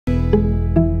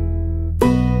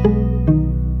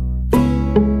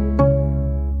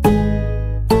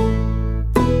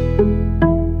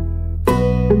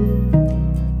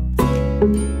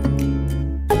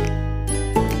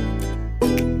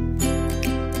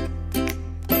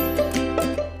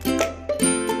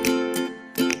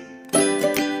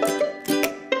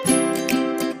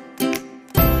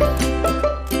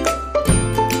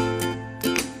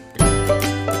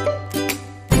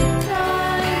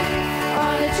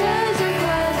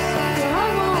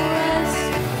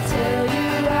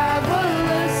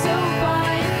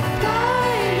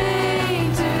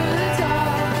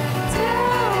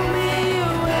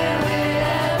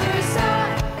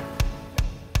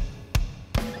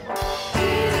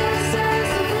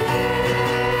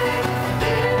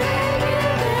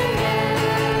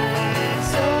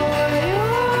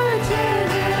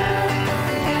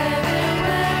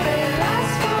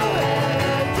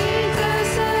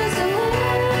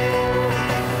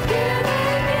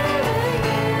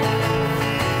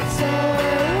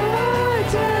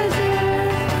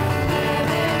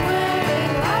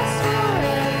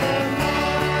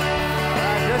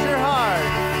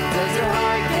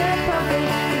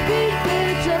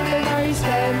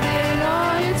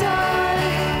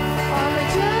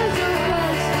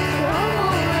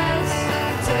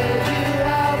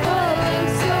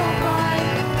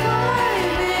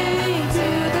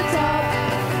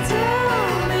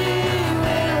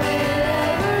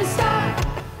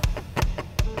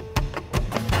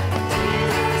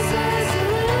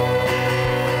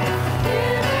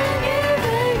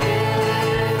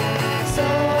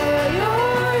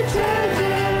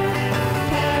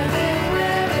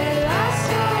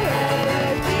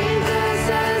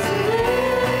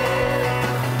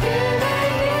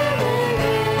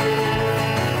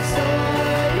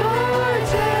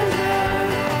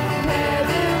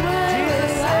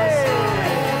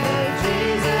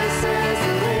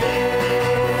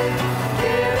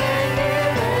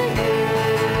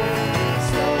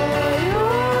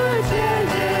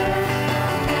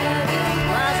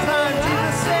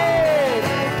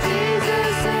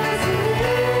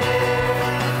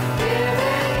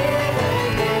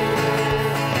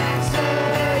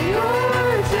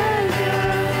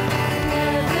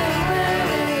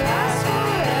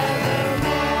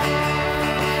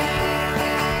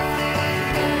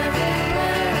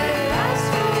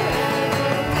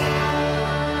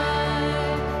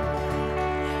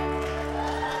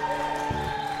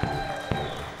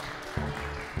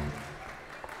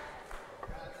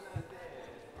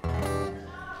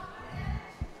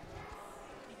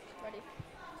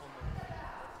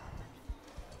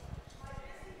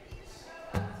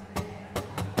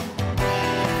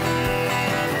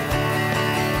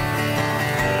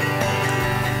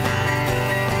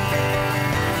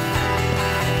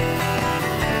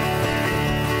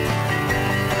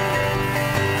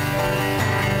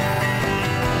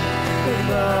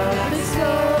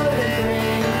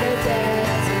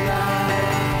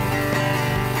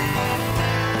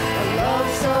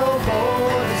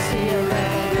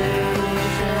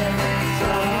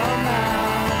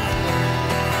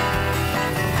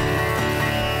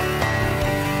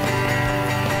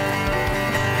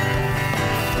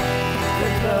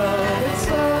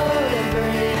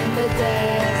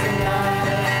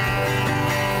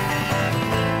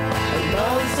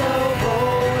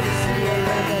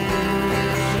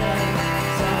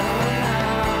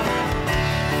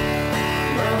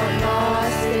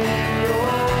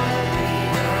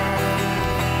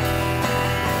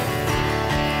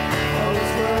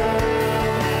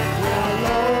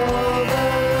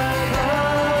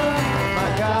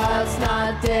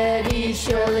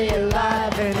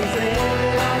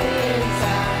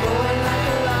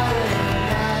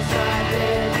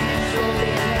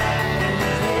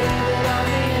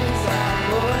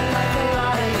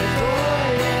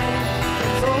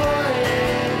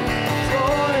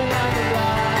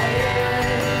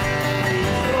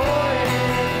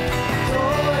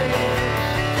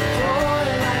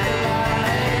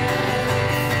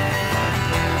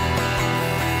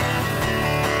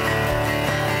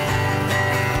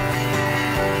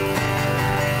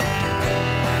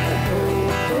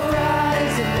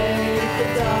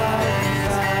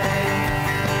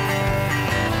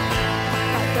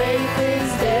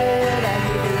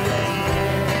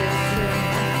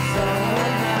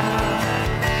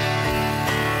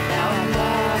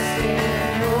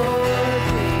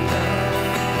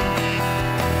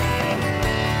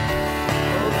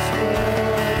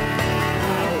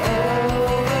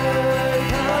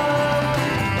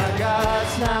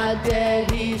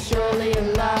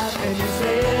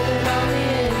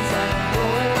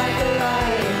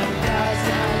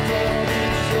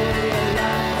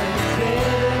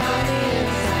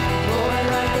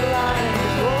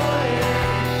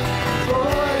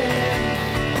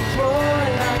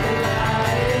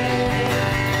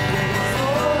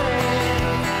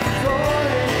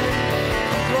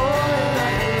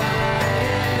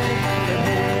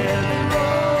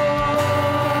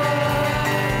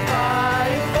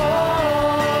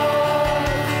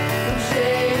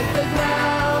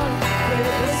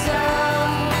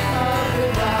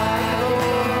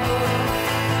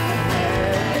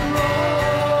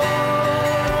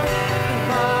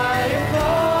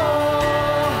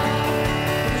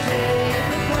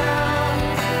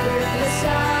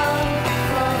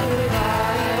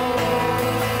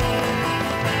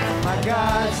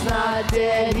God's not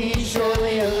dead, he's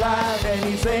surely alive, and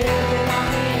he's living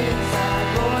on the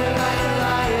inside, roaring like a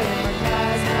lion. My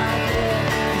God's not dead,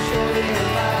 he's surely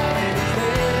alive, and he's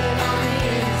living on the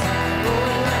inside,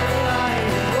 roaring like a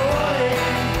lion, roaring,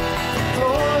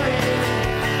 roaring,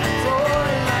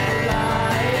 roaring like a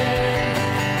lion.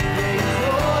 Yeah, he's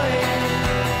roaring,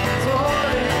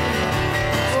 roaring,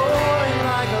 roaring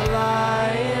like a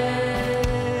lion.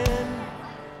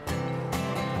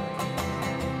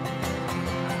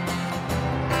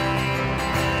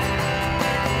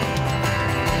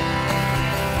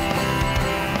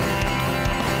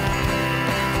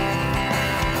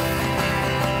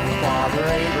 Father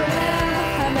Abraham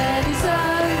had many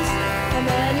sons, and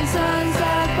many sons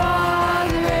had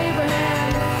Father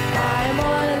Abraham. I am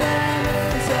one of them,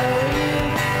 and so are you.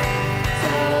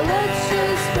 So let's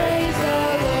just praise the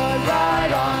Lord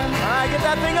right on. All right, get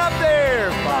that thing up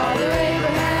there. Father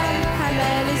Abraham had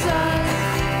many sons,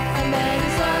 and many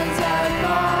sons had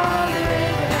Father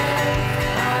Abraham.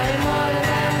 I am one of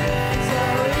them, and so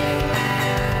are you.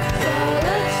 So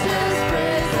let's just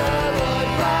praise the Lord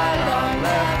right on,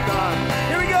 left on.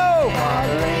 Here we go.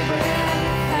 Father Abraham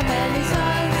had many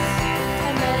sons,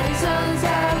 and many sons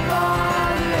had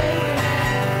Father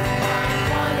Abraham. I am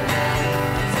one of them,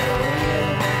 and so are you.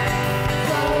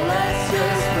 So let's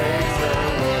just praise the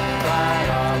Lord right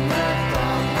on, left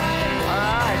on. All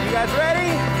right, you guys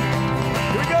ready?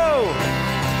 Here we go.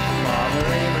 Father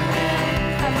Abraham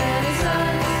had many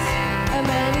sons, and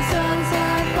many sons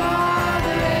had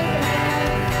Father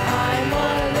Abraham. I am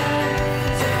one of them,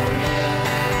 and so are you.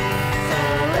 So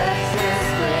let's just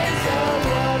praise the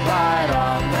Lord right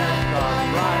on,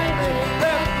 right leg,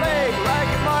 left leg, like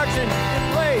you're marching in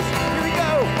place. Here we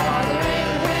go. Father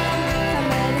Abraham had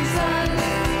many sons,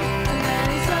 and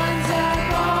many sons had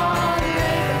Father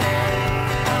Abraham.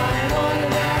 I am one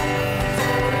of them, and so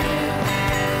are you.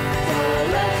 So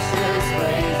let's just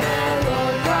praise the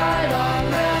Lord right on,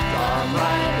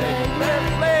 right leg,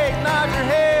 left leg, nod your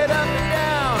head up and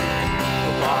down.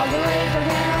 Father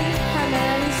Abraham had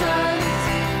many sons,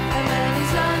 and many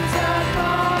sons had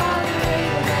Father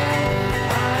Abraham.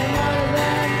 I'm one of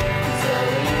them, and so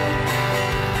are you.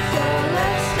 So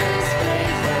let's just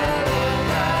praise the Lord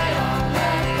right on,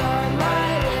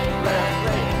 right leg, left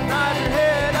leg. Nod your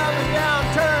head up and down,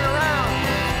 turn around.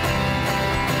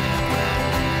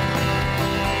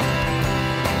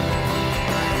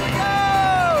 Here we go!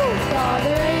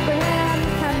 Father Abraham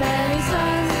had many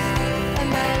sons, and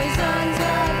many sons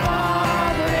had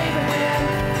Father Abraham.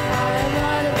 I am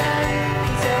one of them,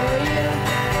 and so are you.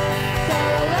 So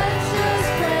let's just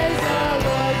praise the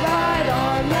Lord right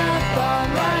on, right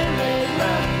leg,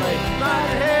 left leg. Nod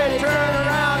your head, turn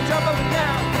around, jump up and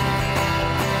down.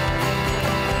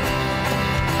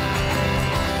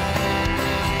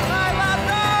 All right, left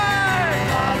arm.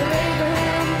 Father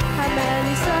Abraham had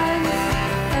many sons,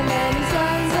 and many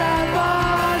sons had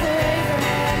Father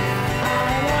Abraham. I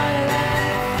am one of them,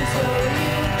 and so are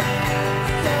you.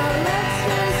 So let's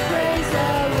just praise the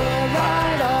Lord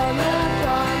right on,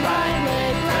 right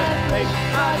leg, left leg.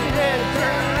 Nod your head,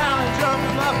 turn around, jump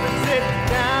up and sit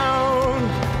down.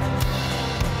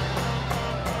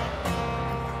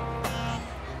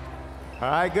 All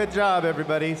right, good job,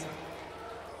 everybody.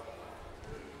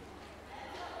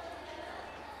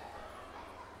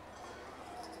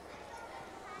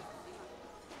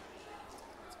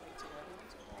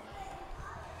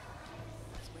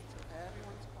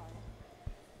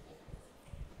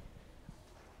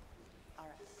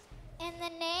 In the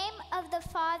name of the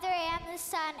Father, and the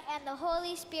Son, and the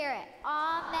Holy Spirit.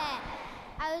 Amen.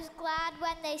 I was glad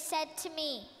when they said to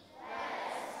me,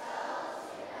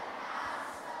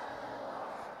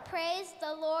 praise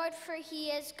the Lord, for he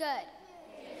is good.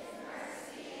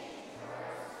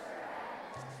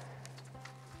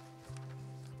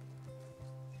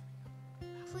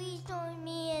 Please join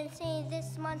me in saying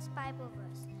this month's Bible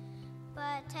verse.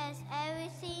 But test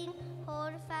everything,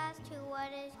 hold fast to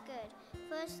what is good.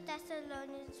 1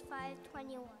 Thessalonians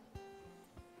 5:21.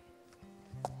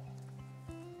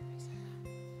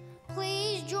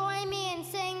 Please join me in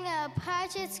saying the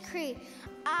Apostles' Creed.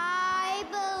 I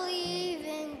believe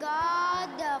in God,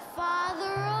 the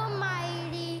Father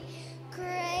Almighty,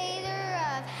 creator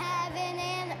of heaven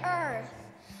and earth.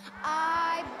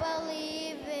 I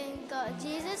believe in God,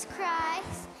 Jesus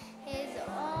Christ, his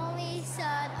only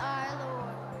Son, our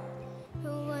Lord,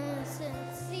 who was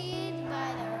conceived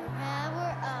by the power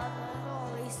of the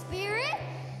Holy Spirit,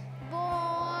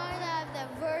 born of the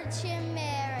Virgin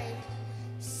Mary,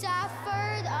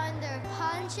 suffered under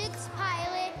Pontius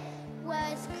Pilate,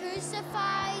 was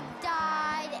crucified,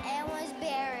 died, and was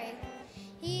buried.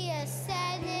 He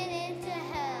ascended into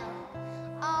hell.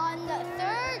 On the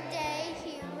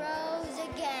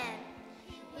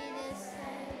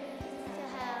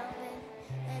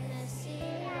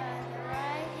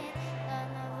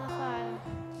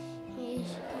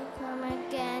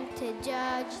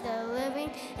judge the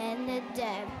living and the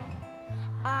dead.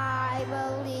 I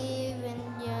believe in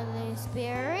the Holy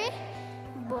Spirit,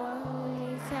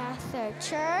 Holy Catholic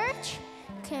Church,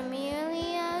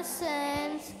 communion of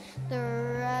saints, the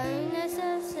forgiveness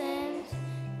of sins,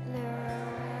 the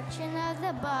resurrection of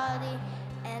the body,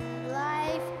 and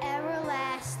life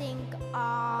everlasting.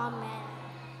 Amen.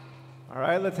 All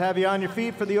right, let's have you on your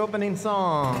feet for the opening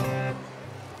song.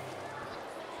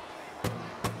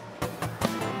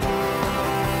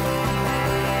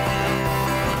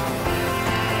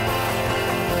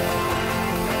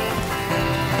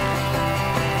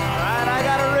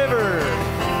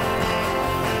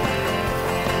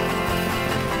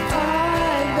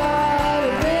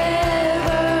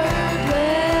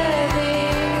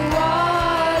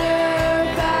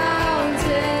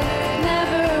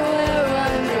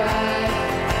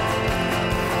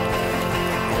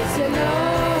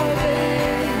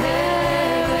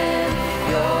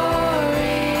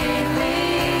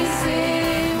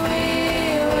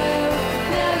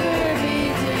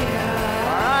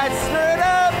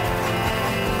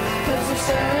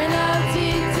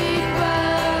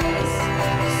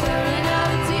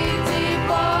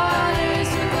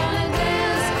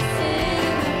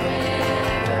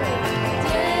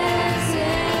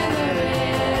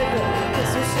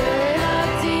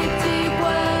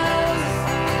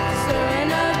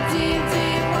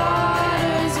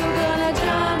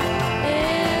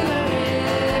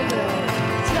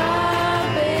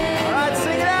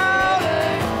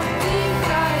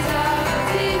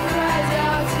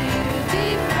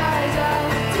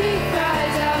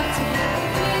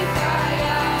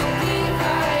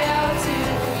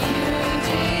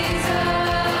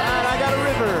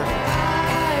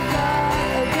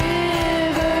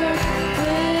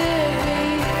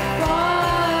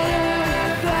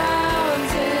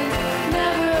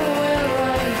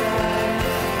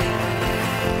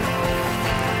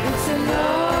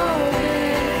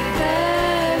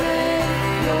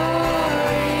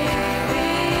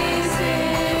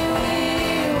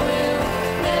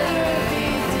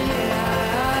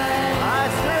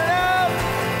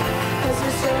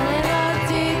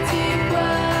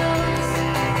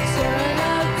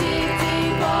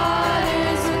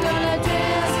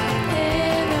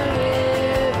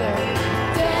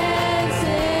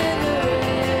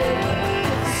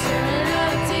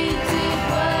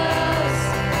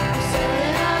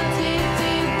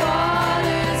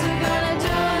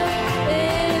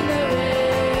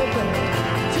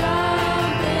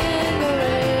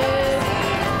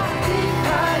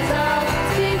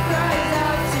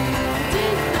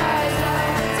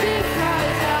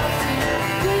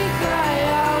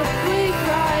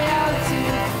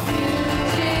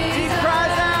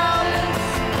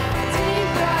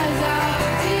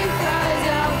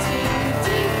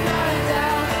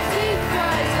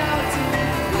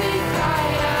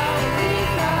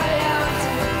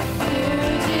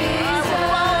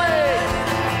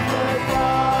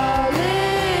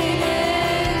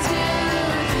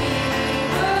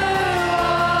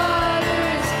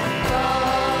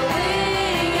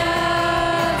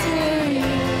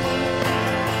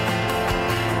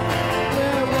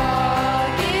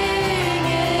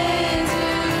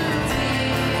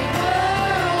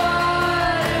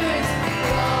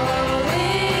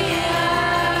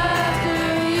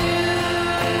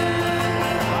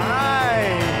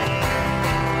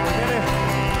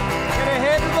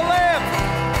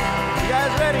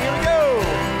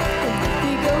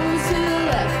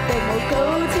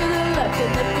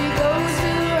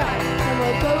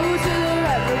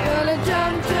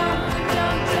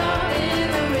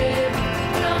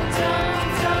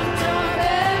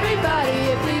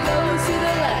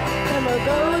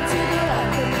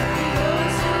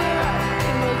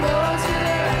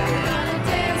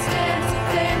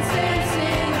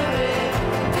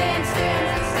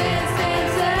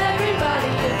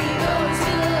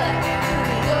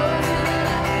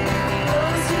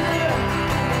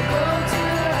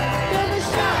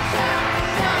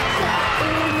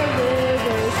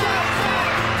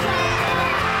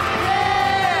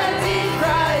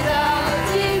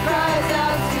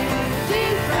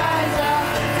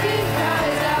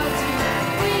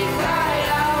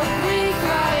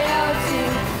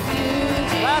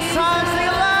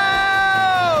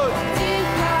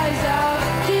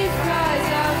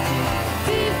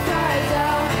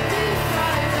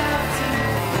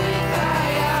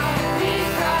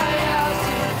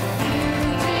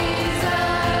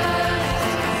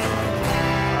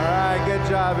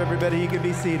 Everybody, you can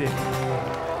be seated.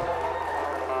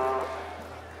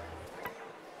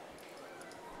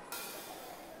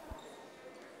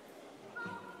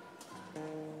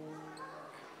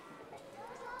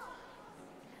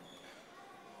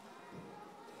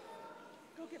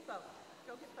 get Bo.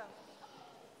 Go get Bo.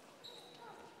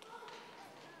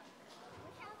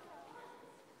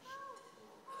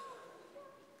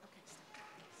 Okay,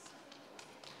 stop.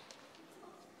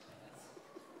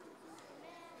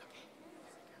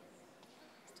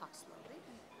 Talk slowly.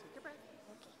 Take your breath.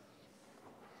 Okay.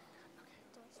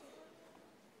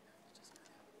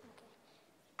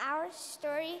 Our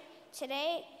story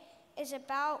today is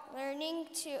about learning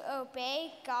to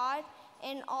obey God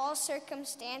in all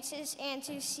circumstances and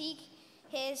to seek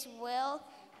His will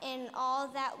in all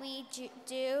that we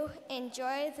do.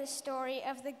 Enjoy the story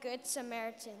of the Good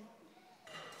Samaritan.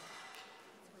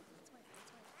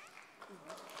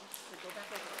 Go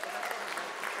back over.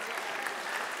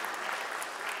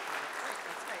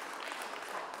 That's right.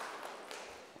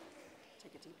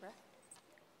 Take a deep breath.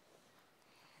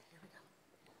 Okay, here we go.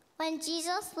 When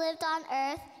Jesus lived on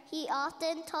earth, he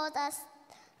often told us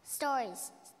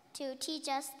stories to teach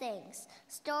us things.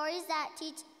 Stories that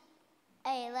teach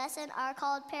a lesson are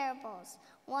called parables.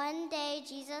 One day,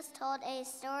 Jesus told a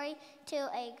story to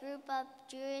a group of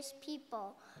Jewish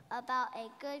people about a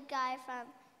good guy from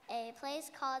a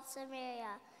place called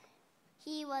Samaria.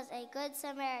 He was a good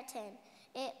Samaritan.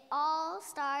 It all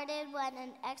started when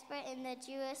an expert in the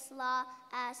Jewish law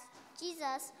asked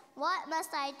Jesus, "What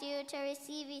must I do to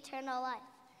receive eternal life?"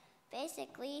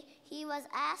 Basically, he was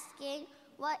asking,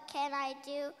 what can I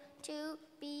do to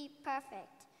be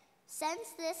perfect?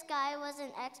 Since this guy was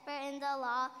an expert in the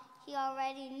law, he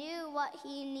already knew what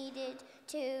he needed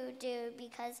to do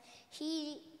because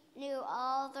he knew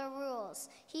all the rules.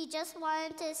 He just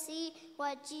wanted to see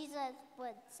what Jesus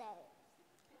would say.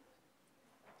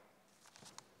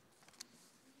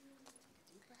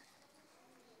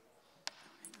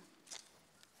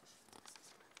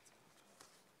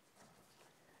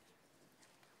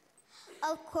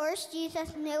 Of course,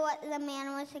 Jesus knew what the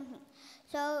man was thinking.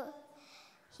 So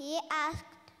he asked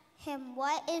him,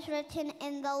 "What is written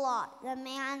in the law?" The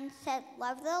man said,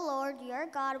 "Love the Lord your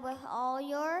God with all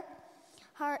your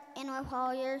heart and with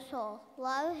all your soul.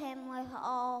 Love him with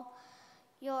all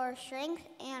your strength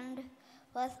and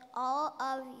with all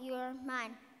of your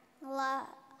mind.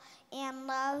 And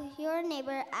love your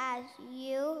neighbor as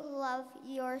you love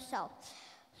yourself."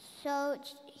 So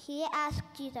he asked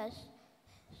Jesus,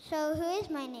 "So who is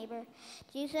my neighbor?"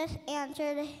 Jesus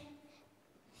answered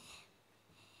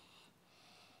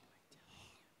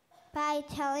by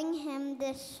telling him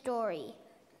this story.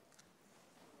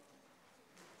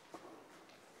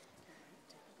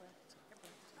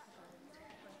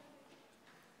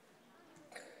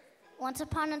 Once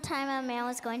upon a time, a man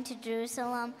was going to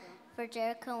Jerusalem for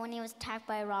Jericho when he was attacked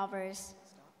by robbers.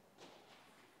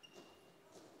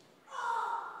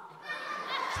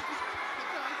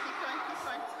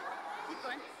 Keep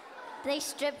going. They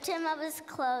stripped him of his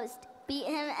clothes, beat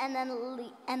him, and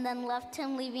then left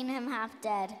him, leaving him half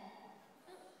dead.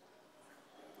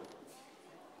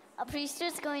 A priest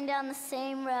was going down the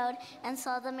same road and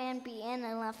saw the man beaten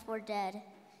and left for dead.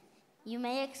 You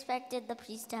may have expected the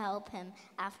priest to help him.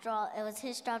 After all, it was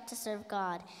his job to serve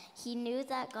God. He knew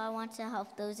that God wanted to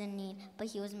help those in need, but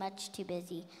he was much too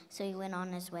busy, so he went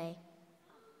on his way.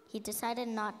 He decided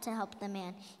not to help the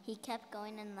man. He kept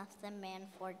going and left the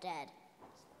man for dead.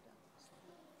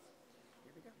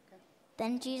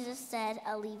 Then Jesus said,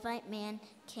 a Levite man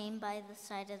came by the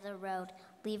side of the road.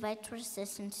 Levites were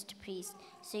assistants to priests,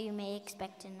 so you may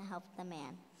expect him to help the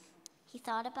man. He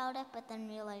thought about it, but then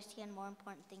realized he had more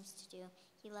important things to do.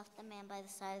 He left the man by the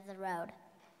side of the road.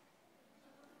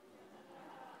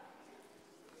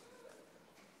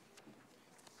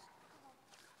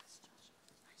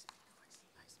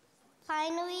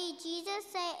 Finally, Jesus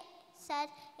said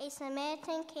a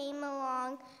Samaritan came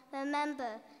along.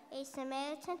 Remember, a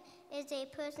Samaritan is a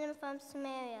person from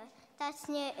Samaria, that's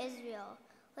near Israel,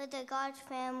 where the God's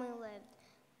family lived.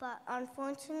 But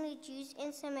unfortunately, Jews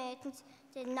and Samaritans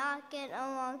did not get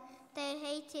along. They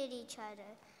hated each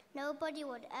other. Nobody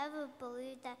would ever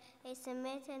believe that a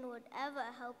Samaritan would ever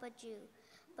help a Jew.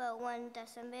 But when the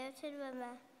Samaritan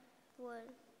remembered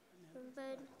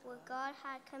what God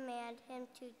had commanded him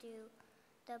to do,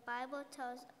 the Bible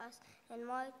tells us in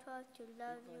Mark 12 to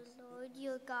love your Lord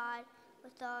your God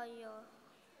with all your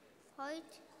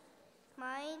heart,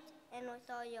 mind, and with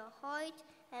all your heart,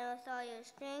 and with all your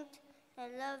strength,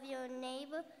 and love your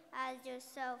neighbor as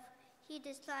yourself. He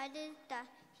decided that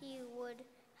he would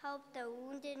help the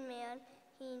wounded man.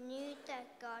 He knew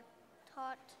that God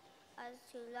taught us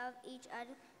to love each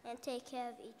other and take care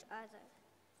of each other.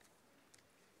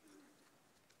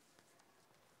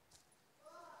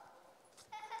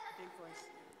 Big voice.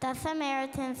 The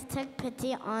Samaritans took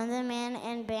pity on the man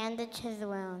and bandaged his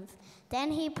wounds.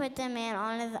 Then he put the man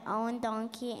on his own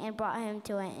donkey and brought him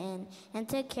to an inn and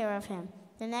took care of him.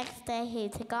 The next day he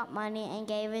took out money and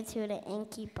gave it to the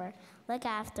innkeeper. Look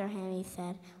after him, he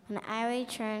said. When I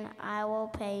return, I will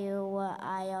pay you what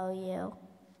I owe you.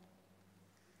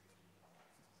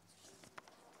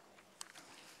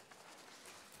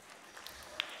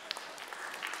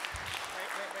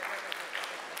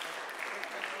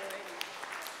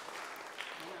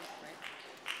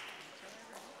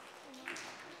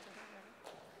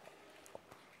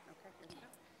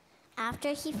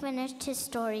 After he finished his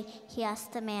story, he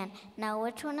asked the man, "Now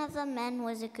which one of the men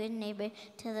was a good neighbor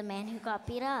to the man who got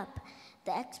beat up?"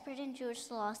 The expert in Jewish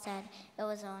law said it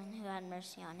was the one who had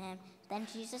mercy on him. Then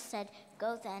Jesus said,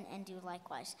 "Go then and do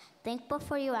likewise. Think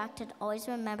before you act and always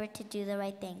remember to do the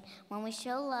right thing." When we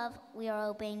show love, we are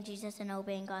obeying Jesus and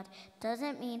obeying God.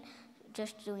 Doesn't mean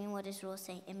just doing what his rules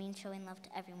say. It means showing love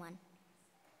to everyone.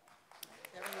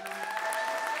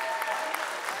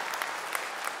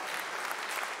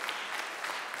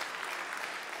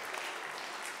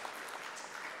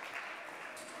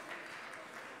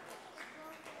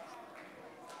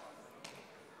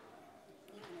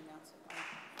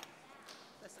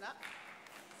 Listen up.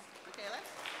 Michaela?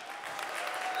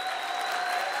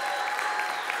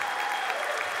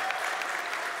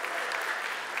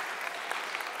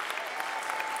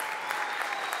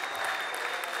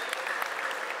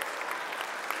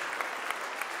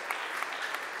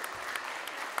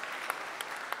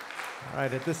 All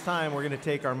right, at this time, we're going to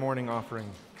take our morning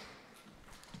offering.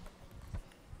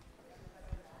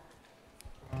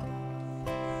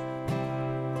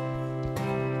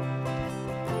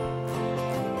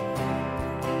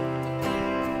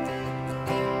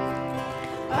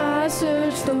 I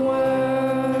searched the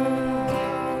world,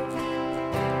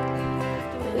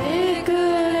 but it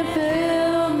couldn't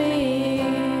fill me.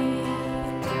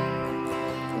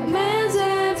 A man's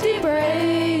empty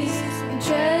praise and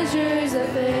treasures that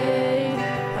fade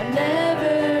are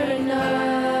never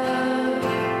enough.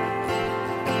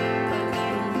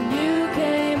 You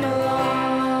came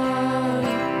along,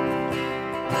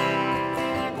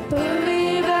 put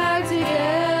me back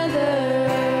together.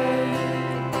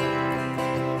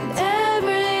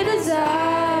 Every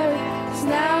desire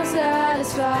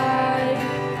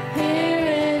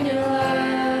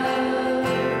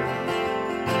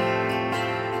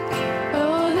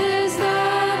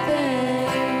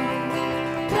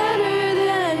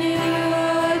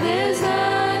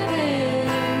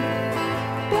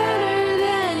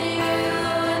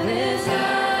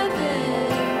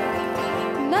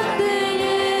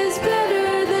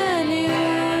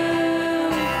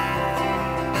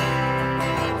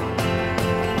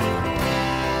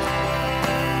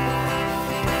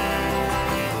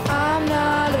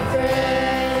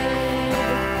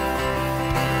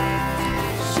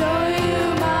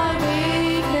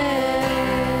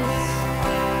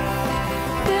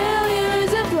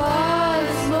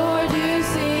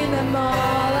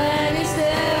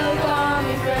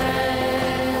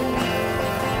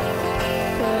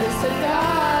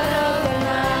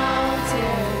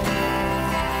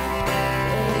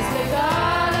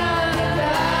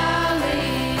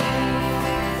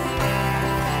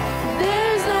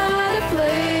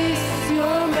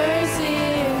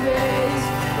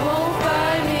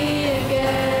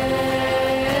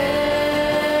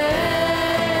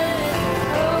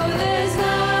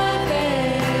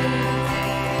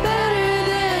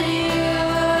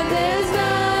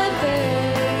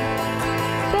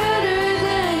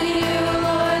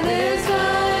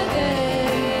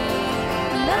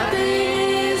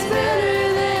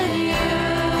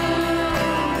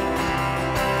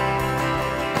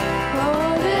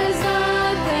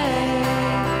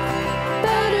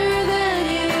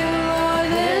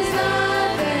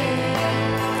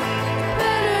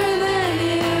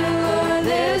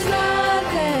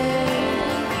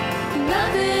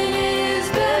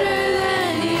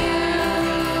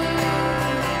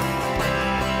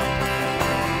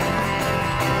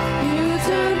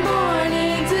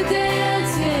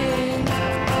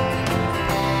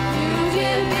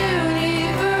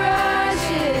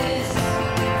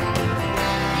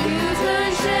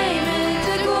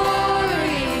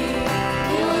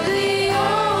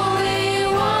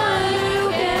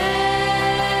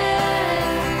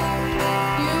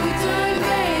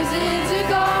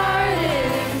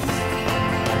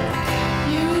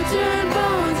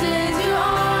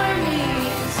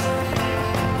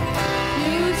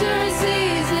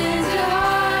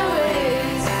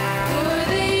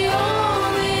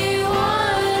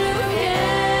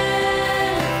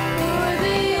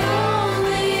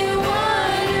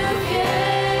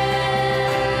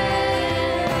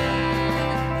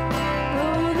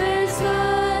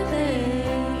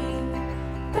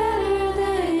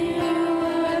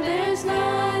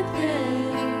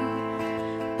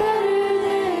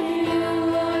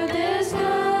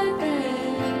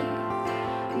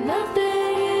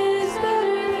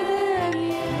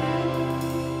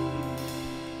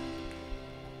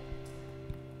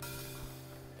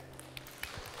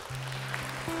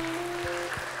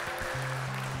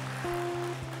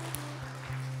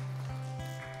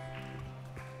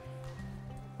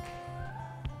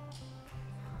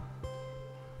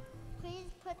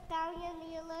down your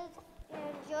kneelers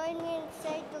and join me and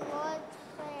say the Lord's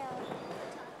Prayer.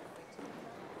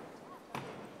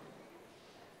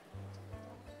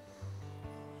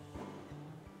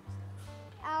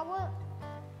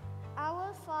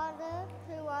 Our Father,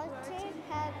 who art in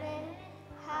heaven,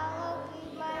 hallowed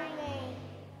be thy name.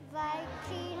 Thy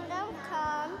kingdom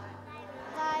come,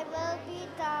 thy will be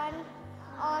done,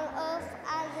 on earth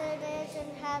as it is in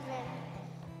heaven.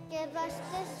 Give us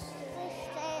this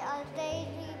day our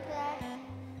daily bread, and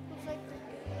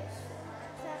forgive us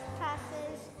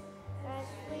trespasses, as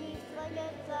we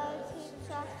forgive those who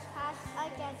trespass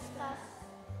against us.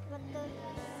 But not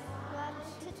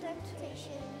into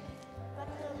temptation, but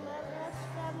deliver us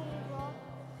from evil.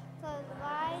 For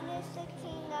thine is the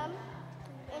kingdom,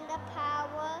 and the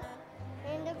power,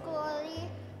 and the glory,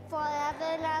 forever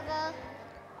and ever.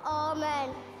 Amen.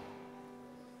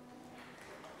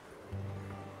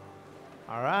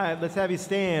 All right, let's have you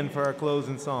stand for our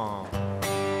closing song.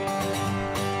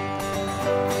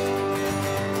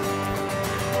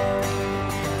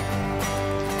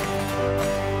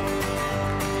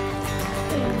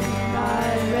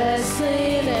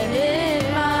 Wrestling and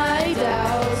in my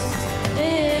doubts,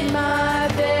 in my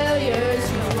failures,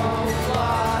 you won't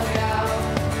walk out.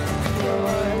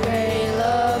 Your great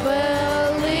love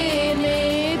will lead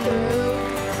me through.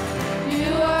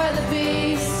 You are the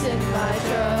peace in my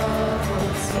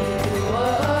troubles.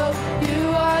 Whoa, you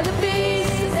are the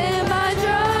peace in my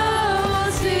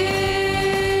troubles.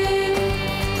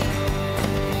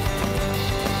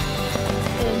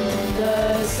 In the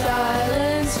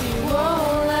silence, you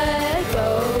won't let go.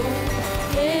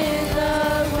 In the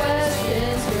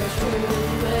questions, your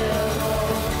truth will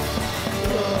hold.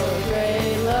 Your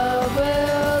great love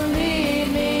will lead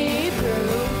me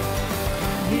through.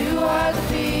 You are the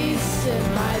peace in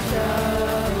my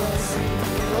troubles.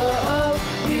 Oh,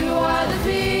 you are the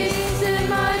peace in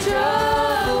my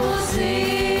troubles.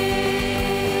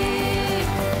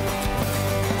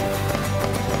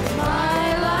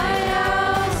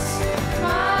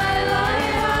 My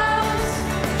lighthouse,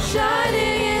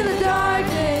 shining in the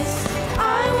darkness, I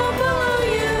will follow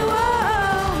you.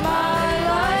 Oh, my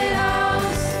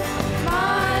lighthouse,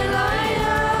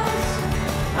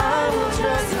 I will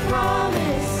trust the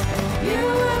promise. You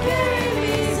will carry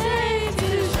me safe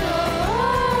to shore,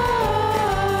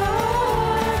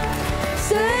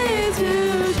 safe to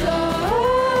shore,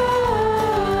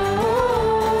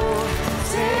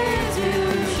 safe to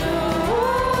shore,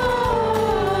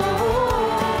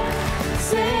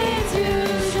 safe to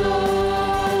shore.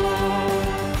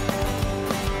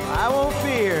 I won't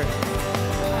fear.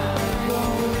 I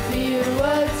won't fear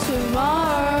what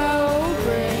tomorrow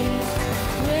brings.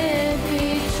 With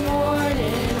each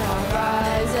morning I'll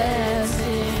rise and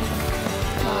sing.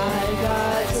 My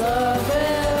God's love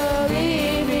will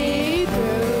lead me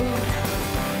through.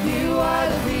 You are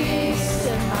the peace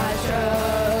in my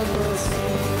troubles.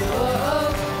 Oh,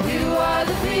 you are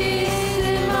the peace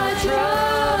in my troubles.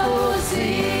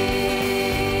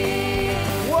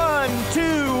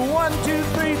 1, 2,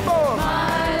 3, 4.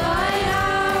 My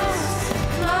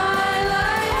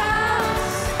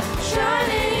lighthouse,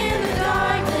 shining in the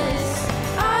darkness,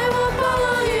 I will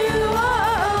follow you.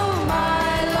 Oh,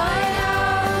 my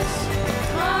lighthouse,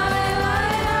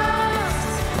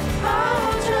 I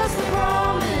will trust the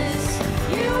promise.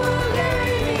 You will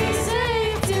carry me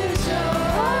safe to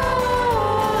shore,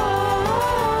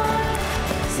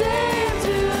 safe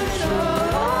to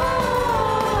shore,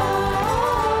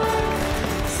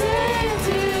 safe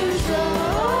to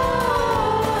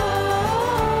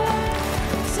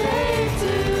safe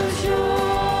to shore.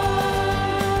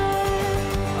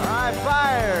 All right,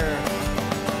 fire.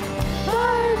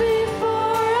 Far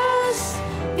before us,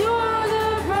 you're the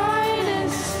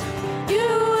brightest. You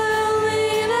will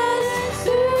lead us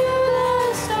through the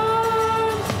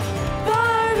storms.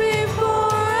 Far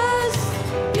before us,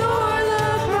 you're the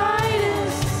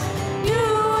brightest. You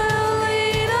will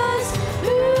lead us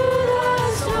through the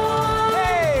storms.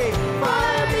 Hey!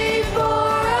 Far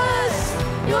before us,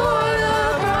 you're the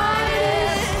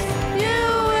brightest. You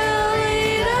will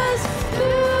lead us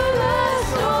through the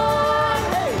storm.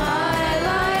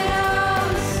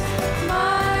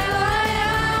 My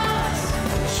lighthouse,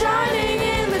 shining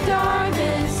in the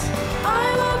darkness, I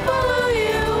will follow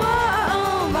you.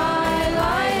 Oh, my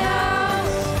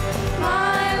lighthouse,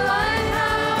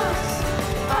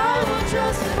 I will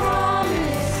trust the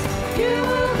promise. You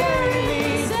will carry me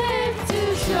safe to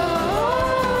shore,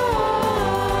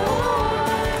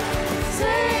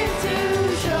 safe to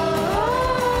shore,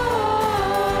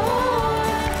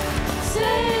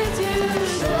 safe to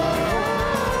shore,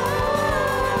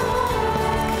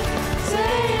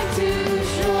 safe to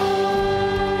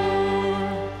shore.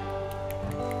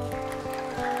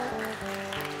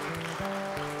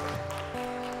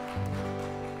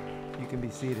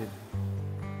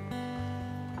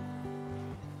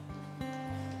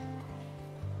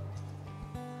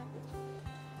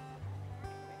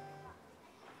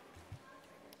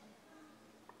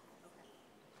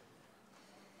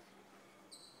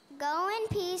 Go in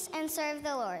peace and serve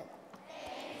the Lord.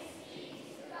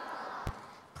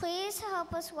 Please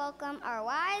help us welcome our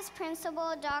wise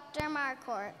principal, Dr.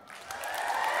 Marcourt.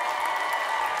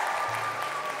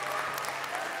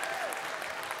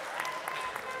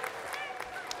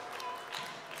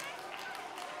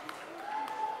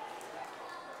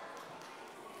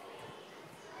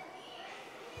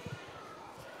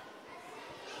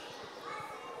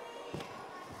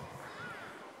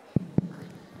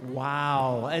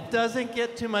 Wow, it doesn't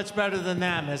get too much better than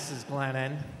that, Mrs.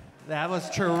 Glenane. That was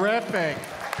terrific.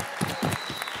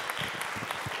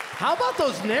 How about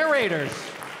those narrators?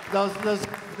 Those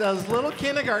little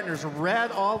kindergartners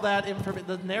read all that information.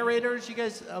 The narrators, you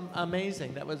guys,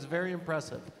 amazing. That was very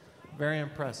impressive. Very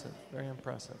impressive. Very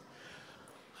impressive.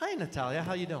 Hi, Natalia.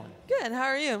 How you doing? Good. How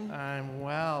are you? I'm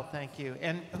well, thank you.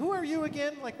 And who are you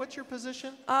again? Like, what's your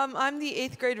position? I'm the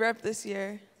 8th grade rep this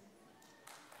year.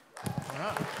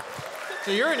 Oh.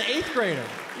 So you're an 8th grader?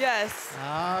 Yes.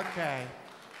 Okay.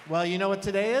 Well, you know what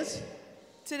today is?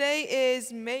 Today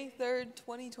is May 3rd,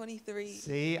 2023.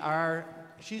 See,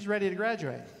 she's ready to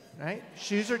graduate, right?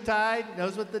 Shoes are tied,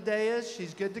 knows what the day is,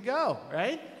 she's good to go,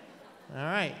 right? All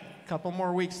right, couple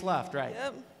more weeks left, right?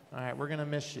 Yep. All right, we're gonna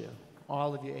miss you,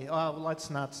 all of you. Oh,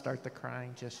 let's not start the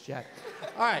crying just yet.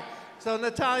 All right, so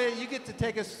Natalia, you get to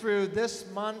take us through this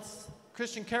month's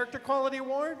Christian Character Quality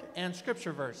Award and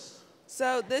Scripture verse.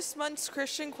 So this month's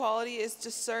Christian quality is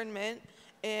discernment,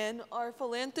 and our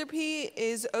philanthropy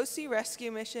is OC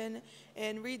Rescue Mission.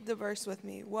 And read the verse with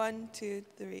me. 1, 2,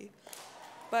 3.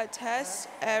 But test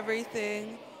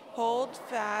everything, hold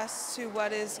fast to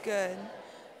what is good.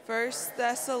 1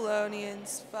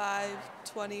 Thessalonians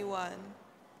 5:21.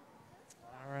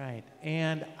 All right,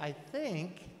 and I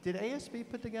think, did ASB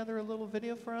put together a little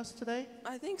video for us today?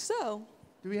 I think so.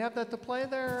 Do we have that to play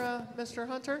there, Mr.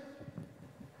 Hunter?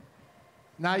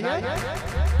 Not yet?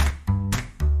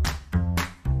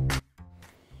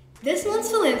 This month's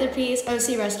philanthropy is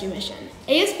OC Rescue Mission.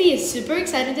 ASB is super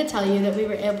excited to tell you that we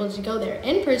were able to go there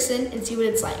in person and see what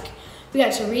it's like. We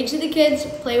got to read to the kids,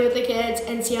 play with the kids,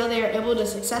 and see how they are able to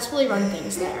successfully run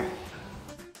things there.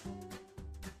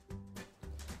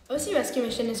 OC Rescue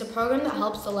Mission is a program that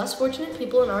helps the less fortunate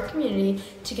people in our community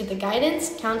to get the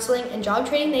guidance, counseling, and job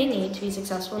training they need to be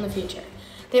successful in the future.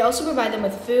 They also provide them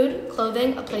with food,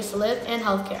 clothing, a place to live, and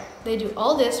healthcare. They do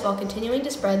all this while continuing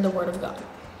to spread the word of God.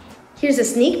 Here's a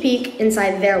sneak peek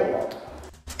inside their world.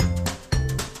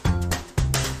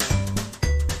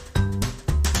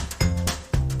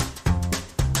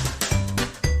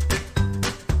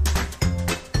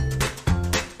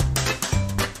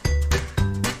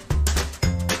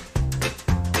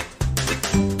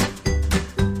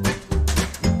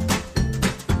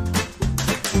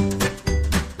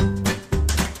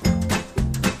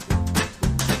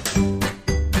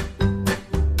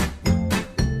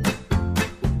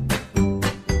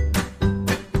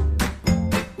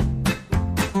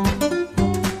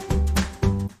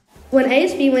 When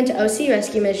ASB went to OC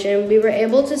Rescue Mission, we were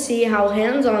able to see how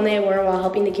hands-on they were while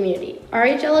helping the community.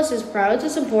 RHLS is proud to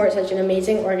support such an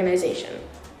amazing organization.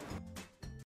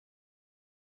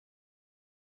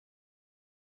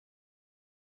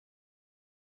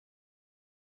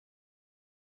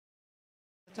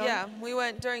 Yeah, we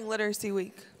went during Literacy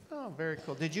Week. Oh, very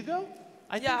cool. Did you go?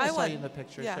 I think Yeah, I I saw went. you in the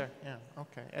pictures Yeah. there. Yeah,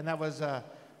 okay. And that was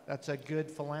that's a good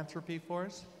philanthropy for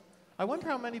us. I wonder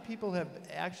how many people have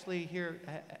actually here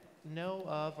know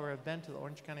of or have been to the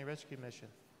Orange County Rescue Mission.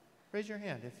 Raise your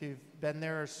hand if you've been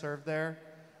there or served there,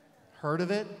 heard of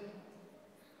it.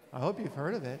 I hope you've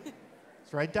heard of it.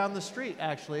 It's right down the street,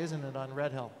 actually, isn't it, on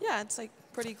Red Hill? Yeah, it's like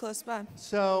pretty close by.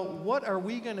 So what are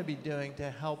we going to be doing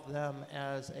to help them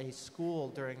as a school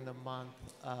during the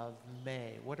month of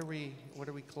May? What are we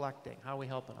collecting? How are we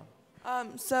helping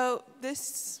them? So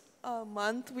this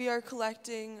month we are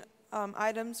collecting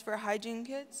items for hygiene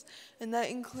kits, and that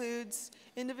includes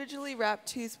individually wrapped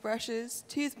toothbrushes,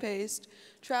 toothpaste,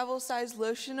 travel-sized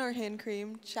lotion or hand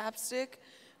cream, chapstick,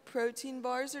 protein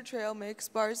bars or trail mix,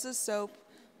 bars of soap,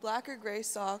 black or gray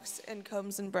socks, and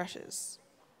combs and brushes.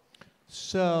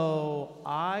 So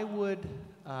I would,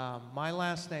 my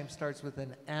last name starts with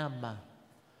an M.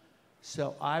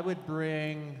 So I would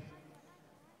bring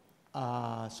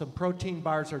some protein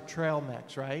bars or trail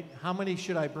mix, right? How many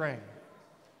should I bring?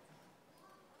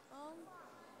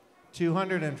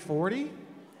 240?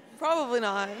 Probably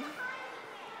not.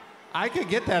 I could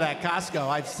get that at Costco.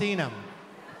 I've seen them.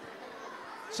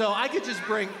 So I could just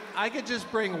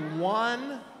bring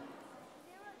one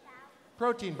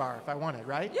protein bar if I wanted,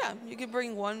 right? Yeah, you could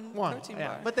bring one protein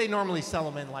bar. But they normally sell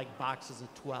them in like boxes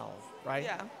of 12, right?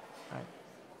 Yeah. Right.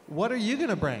 What are you going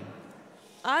to bring?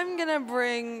 I'm going to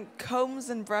bring combs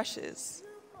and brushes.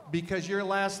 Because your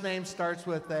last name starts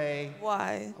with a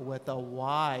Why? with a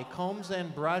Y. Combs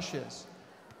and brushes.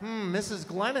 Mrs.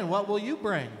 Glenane, what will you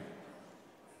bring?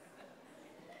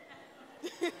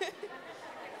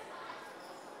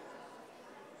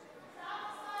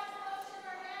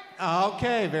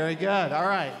 Okay, very good. All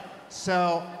right.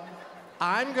 So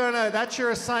that's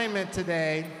your assignment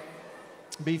today.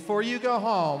 Before you go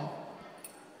home,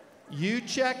 you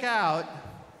check out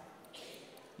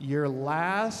your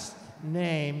last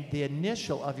name, the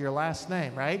initial of your last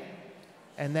name, right?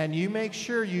 And then you make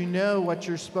sure you know what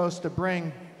you're supposed to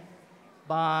bring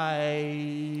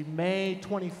by May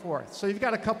 24th. So you've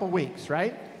got a couple weeks,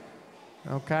 right?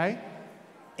 Okay.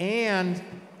 And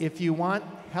if you want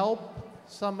help,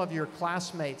 some of your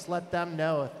classmates, let them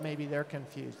know if maybe they're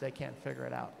confused, they can't figure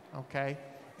it out, okay?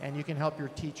 And you can help your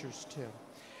teachers too.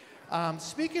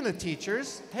 Speaking of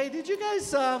teachers, hey, did you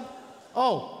guys,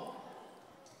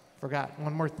 forgot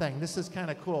one more thing. This is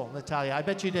kind of cool, Natalia. I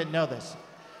bet you didn't know this.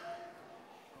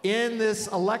 In this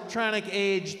electronic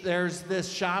age, there's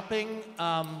this shopping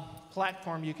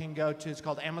platform you can go to. It's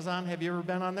called Amazon. Have you ever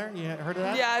been on there? You heard of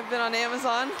that? Yeah, I've been on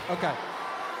Amazon. Okay.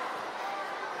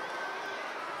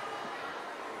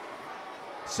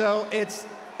 So it's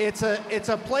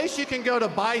a place you can go to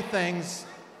buy things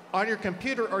on your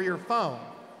computer or your phone.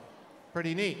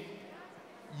 Pretty neat.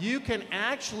 You can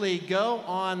actually go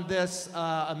on this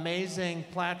amazing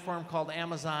platform called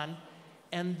Amazon,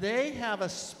 and they have a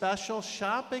special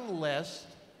shopping list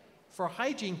for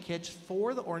hygiene kits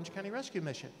for the Orange County Rescue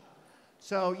Mission.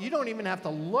 So you don't even have to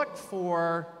look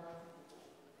for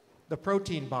the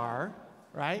protein bar,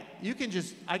 right? You can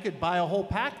I could buy a whole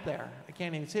pack there. I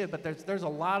can't even see it, but there's a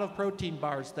lot of protein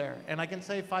bars there, and I can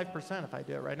save 5% if I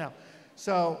do it right now.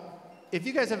 So if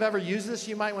you guys have ever used this,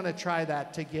 you might want to try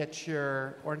that to get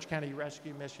your Orange County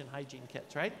Rescue Mission hygiene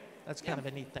kits, right? That's kind of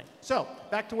a neat thing. So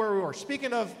back to where we were.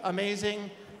 Speaking of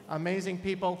amazing, amazing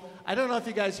people, I don't know if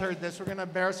you guys heard this. We're going to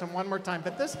embarrass them one more time,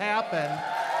 but this happened.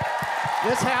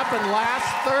 This happened last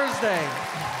Thursday.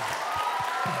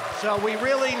 So we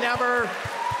really never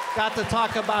got to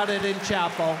talk about it in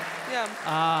chapel.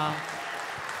 Yeah.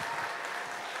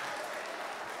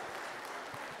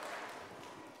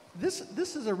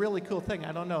 This is a really cool thing.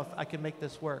 I don't know if I can make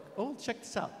this work. Oh, check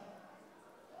this out.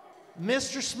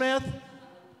 Mr. Smith,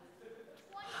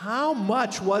 how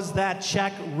much was that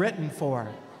check written for?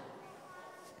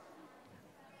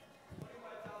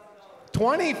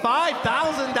 $25,000. All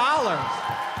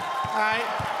right.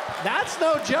 That's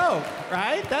no joke,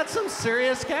 right? That's some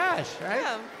serious cash,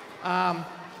 right? Yeah.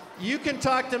 You can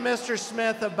talk to Mr.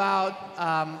 Smith about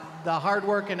the hard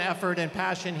work and effort and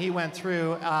passion he went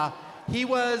through. He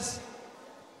was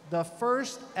the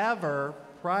first ever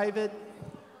private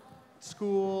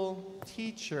school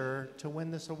teacher to win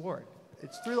this award.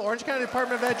 It's through the Orange County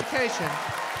Department of Education,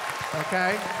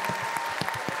 okay?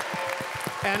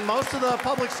 And most of the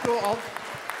public school,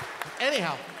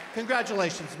 anyhow,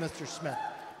 congratulations, Mr. Smith.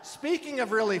 Speaking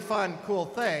of really fun, cool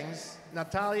things,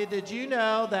 Natalia, did you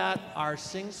know that our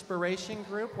Singspiration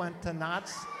group went to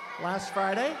Knott's last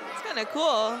Friday? It's kind of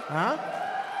cool. Huh?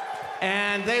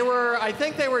 And I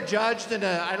think they were judged in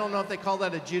I don't know if they call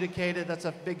that adjudicated, that's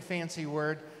a big fancy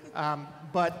word,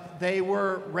 but they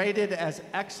were rated as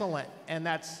excellent, and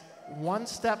that's one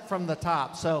step from the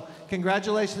top. So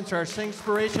congratulations to our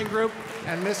Singspiration group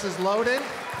and Mrs. Loden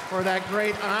for that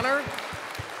great honor.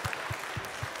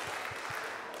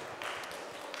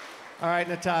 All right,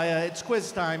 Natalia, it's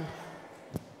quiz time.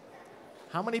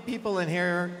 How many people in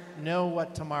here know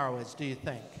what tomorrow is, do you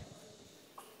think?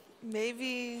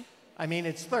 Maybe. I mean,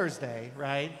 it's Thursday,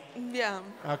 right? Yeah.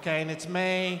 Okay, and it's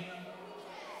May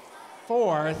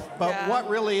 4th, but Yeah. what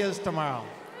really is tomorrow?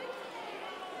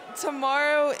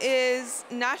 Tomorrow is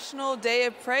National Day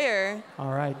of Prayer.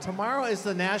 All right, tomorrow is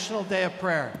the National Day of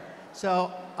Prayer.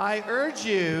 So I urge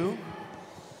you,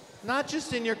 not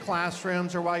just in your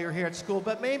classrooms or while you're here at school,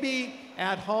 but maybe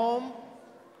at home,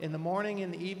 in the morning, in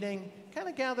the evening, kind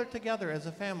of gather together as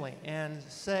a family and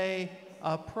say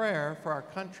a prayer for our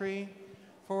country,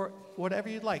 for whatever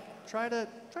you'd like. Try to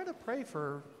pray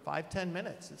for 5-10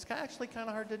 minutes. It's actually kind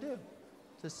of hard to do,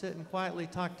 to sit and quietly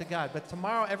talk to God. But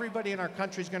tomorrow, everybody in our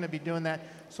country is going to be doing that,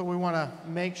 so we want to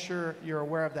make sure you're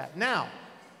aware of that. Now,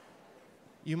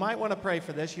 you might want to pray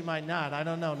for this, you might not. I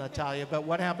don't know, Natalia, but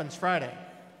what happens Friday?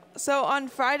 So on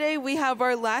Friday, we have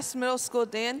our last middle school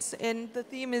dance, and the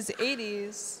theme is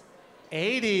 80s.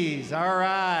 80s, all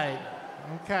right.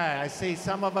 Okay, I see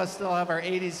some of us still have our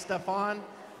 80s stuff on,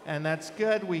 and that's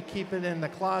good. We keep it in the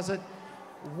closet.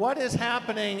 What is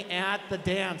happening at the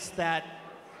dance that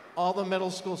all the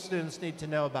middle school students need to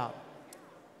know about?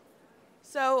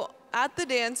 So at the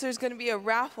dance, there's going to be a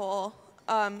raffle,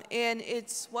 and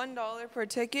it's $1 per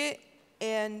ticket.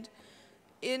 And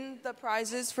in the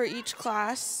prizes for each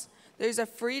class, there's a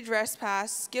free dress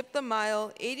pass, skip the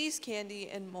mile, 80s candy,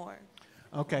 and more.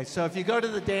 Okay, so if you go to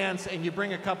the dance and you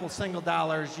bring a couple single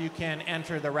dollars, you can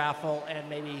enter the raffle and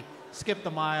maybe skip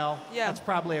the mile. Yeah. That's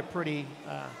probably a pretty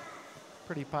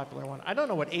popular one. I don't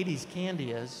know what 80s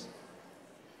candy is.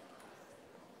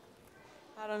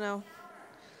 I don't know.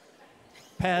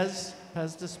 Pez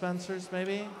dispensers,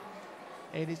 maybe?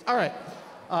 80s. All right.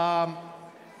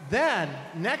 Then,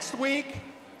 next week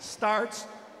starts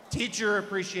Teacher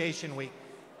Appreciation Week.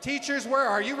 Teachers, where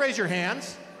are you? Raise your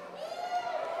hands.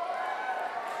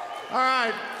 All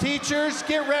right, teachers,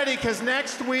 get ready, because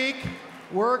next week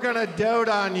we're going to dote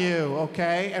on you,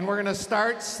 okay? And we're going to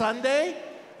start Sunday,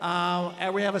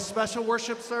 and we have a special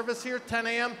worship service here, 10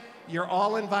 a.m. You're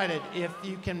all invited if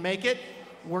you can make it.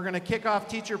 We're going to kick off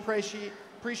Teacher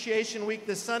Appreciation Week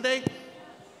this Sunday.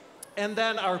 And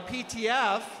then our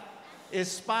PTF is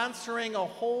sponsoring a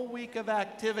whole week of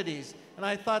activities. And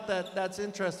I thought that's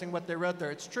interesting what they wrote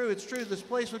there. It's true, it's true. This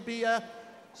place would be a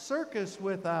circus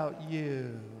without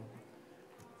you.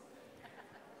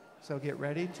 So get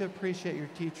ready to appreciate your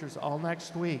teachers all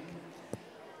next week.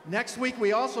 Next week,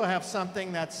 we also have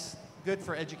something that's good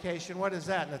for education. What is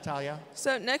that, Natalia?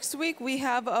 So next week, we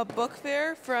have a book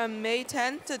fair from May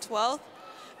 10th to 12th.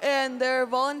 And there are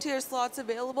volunteer slots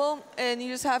available, and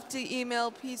you just have to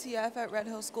email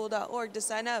ptf@redhillschool.org to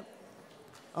sign up.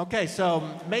 Okay, so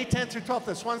May 10th through 12th,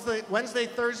 this Wednesday,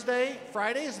 Thursday,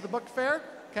 Friday is the book fair?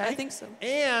 Okay. I think so.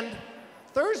 And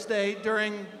Thursday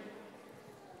during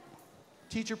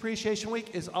Teacher Appreciation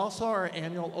Week is also our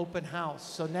annual open house.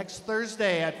 So next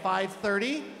Thursday at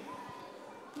 5:30,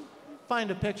 find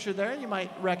a picture there. You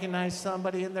might recognize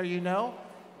somebody in there you know.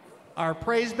 Our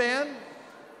praise band,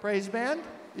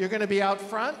 you're going to be out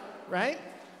front, right?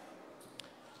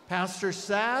 Pastor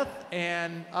Seth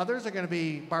and others are going to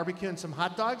be barbecuing some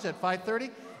hot dogs at 5:30.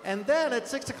 And then at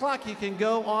 6 o'clock, you can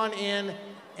go on in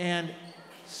and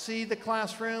see the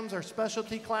classrooms, our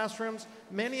specialty classrooms.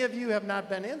 Many of you have not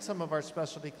been in some of our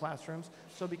specialty classrooms,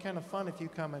 so it'll be kind of fun if you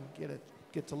come and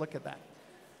get to look at that.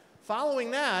 Following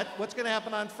that, what's going to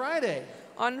happen on Friday?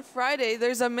 On Friday,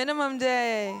 there's a minimum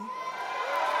day.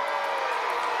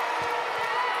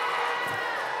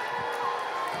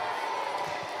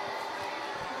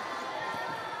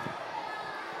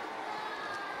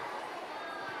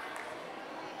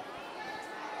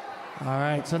 All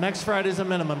right, so next Friday is a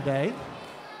minimum day.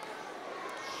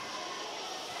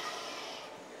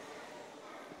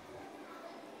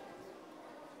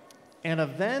 And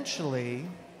eventually,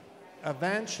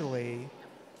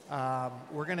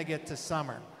 we're going to get to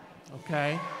summer,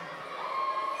 okay?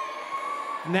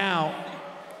 Now,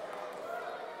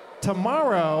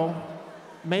 tomorrow,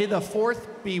 May the 4th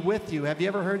be with you. Have you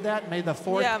ever heard that? May the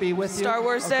 4th be with you? Star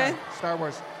Wars Day. Star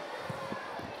Wars.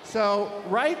 So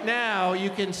right now,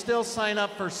 you can still sign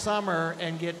up for summer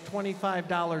and get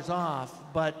 $25 off,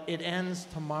 but it ends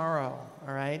tomorrow,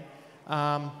 all right?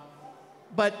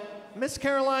 But Miss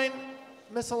Caroline,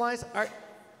 Miss Elias,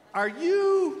 are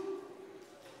you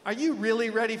really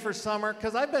ready for summer?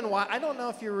 Because I don't know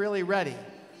if you're really ready.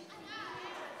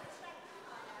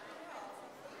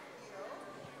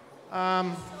 So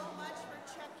much for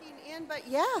checking in, but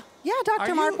yeah,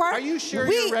 Dr. Marquardt. Are you sure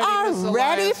we you're ready, are Miss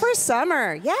ready Elias? for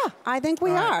summer. Yeah, I think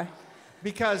we are.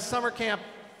 Because summer camp,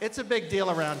 it's a big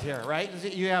deal around here, right?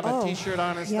 You have a T-shirt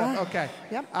on and yeah. stuff? Okay.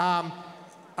 Yep.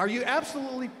 Are you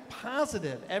absolutely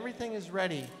positive everything is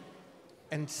ready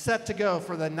and set to go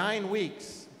for the 9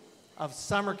 weeks of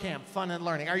summer camp, fun and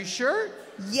learning? Are you sure?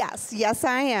 Yes,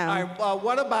 I am. All right,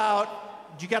 what about,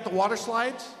 you got the water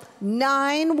slides?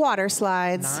 9 water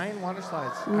slides. 9 water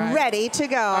slides. All right. Ready to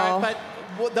go. All right,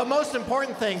 but the most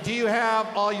important thing, do you have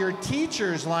all your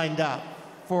teachers lined up?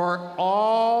 For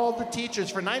all the teachers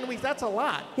for 9 weeks, that's a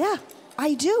lot. Yeah,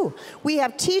 I do. We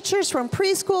have teachers from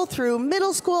preschool through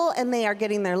middle school, and they are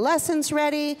getting their lessons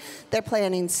ready. They're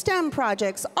planning STEM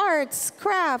projects, arts,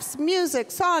 crafts,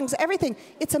 music, songs, everything.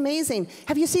 It's amazing.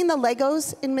 Have you seen the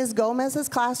Legos in Ms. Gomez's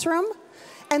classroom?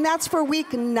 And that's for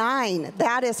week 9.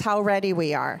 That is how ready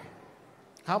we are.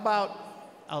 How about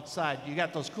outside? You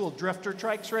got those cool drifter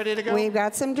trikes ready to go? We've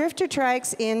got some drifter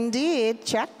trikes, indeed.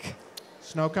 Check.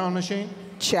 Snow cone machine?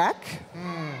 Check.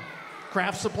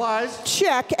 Craft supplies?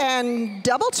 Check and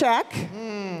double check.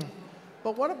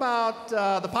 But what about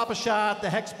the Papa Shot, the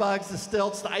Hex Bugs, the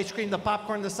Stilts, the ice cream, the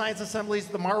popcorn, the science assemblies,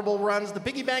 the marble runs, the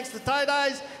piggy banks, the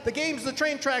tie-dyes, the games, the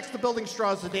train tracks, the building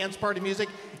straws, the dance party music,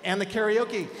 and the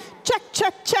karaoke? Check,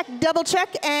 check, check, double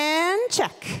check, and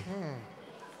check.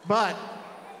 But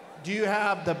do you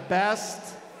have the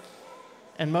best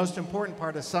and most important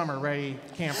part of summer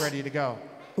camp ready to go?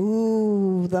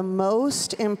 Ooh, the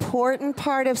most important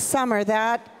part of summer,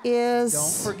 that is...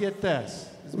 Don't forget this.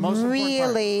 It's the most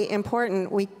really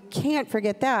important. We can't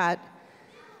forget that.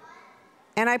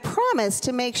 And I promise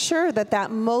to make sure that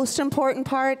that most important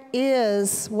part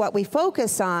is what we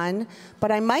focus on,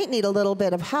 but I might need a little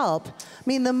bit of help. I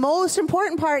mean, the most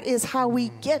important part is how we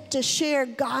get to share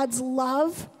God's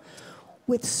love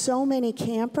with so many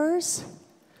campers,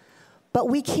 but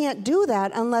we can't do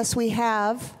that unless we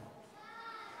have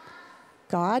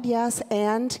God, yes,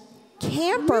 and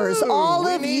campers, all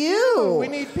of you. We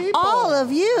need people. All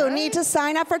of you need to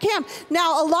sign up for camp.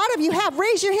 Now, a lot of you have.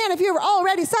 Raise your hand if you've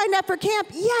already signed up for camp.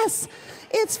 Yes,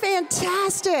 it's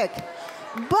fantastic.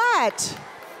 But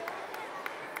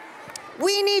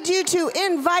we need you to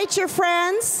invite your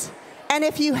friends. And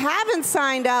if you haven't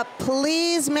signed up,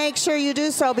 please make sure you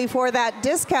do so before that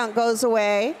discount goes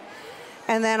away.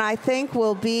 And then I think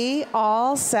we'll be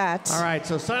all set. All right,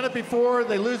 so sign up before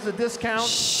they lose the discount.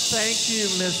 Thank you,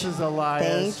 Mrs.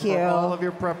 Elias, Thank you for all of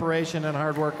your preparation and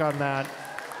hard work on that.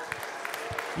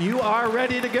 You are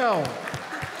ready to go.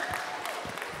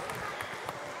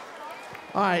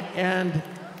 All right, and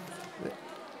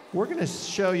we're going to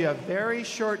show you a very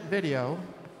short video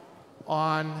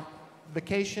on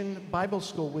Vacation Bible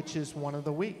School, which is one of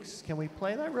the weeks. Can we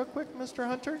play that real quick, Mr.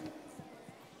 Hunter?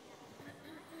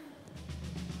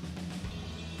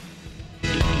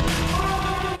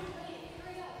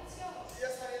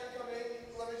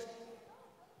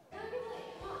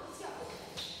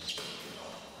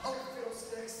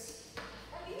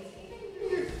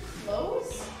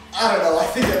 I don't know, I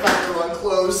think I found the wrong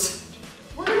clothes.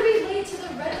 We're going to be late to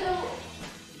the Red Hill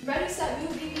Ready Set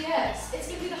Move VBS. It's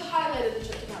going to be the highlight of the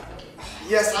trip to California.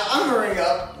 Yes, I'm hurrying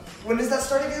up. When does that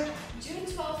start again? June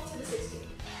 12th to the 16th.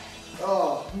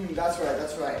 Oh,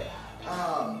 that's right.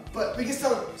 But we can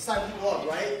still sign people up,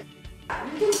 right?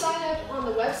 You can sign up on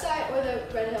the website or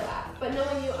the Red Hill app, but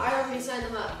knowing you, I already signed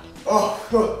them up.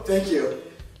 Oh, thank you.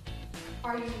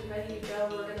 Are you ready to go?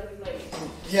 We're going to be late.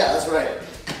 Yeah, that's right.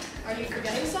 Are you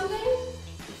forgetting something?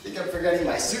 I think I'm forgetting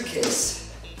my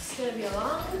suitcase. It's going to be a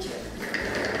long trip.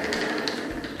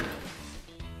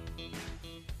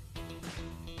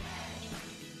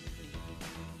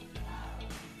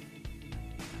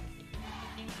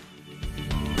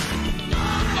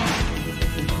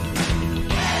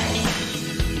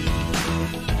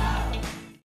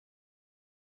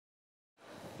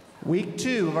 Week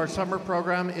 2 of our summer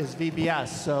program is VBS,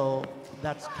 so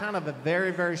that's kind of a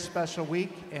very, very special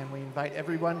week, and we invite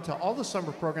everyone to all the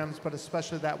summer programs, but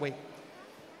especially that week.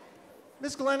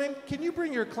 Ms. Glenane, can you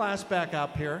bring your class back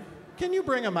up here? Can you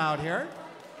bring them out here?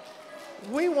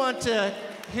 We want to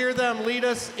hear them lead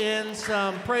us in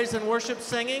some praise and worship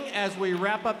singing as we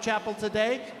wrap up chapel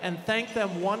today, and thank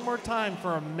them one more time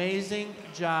for an amazing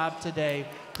job today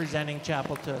presenting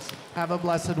chapel to us. Have a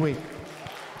blessed week.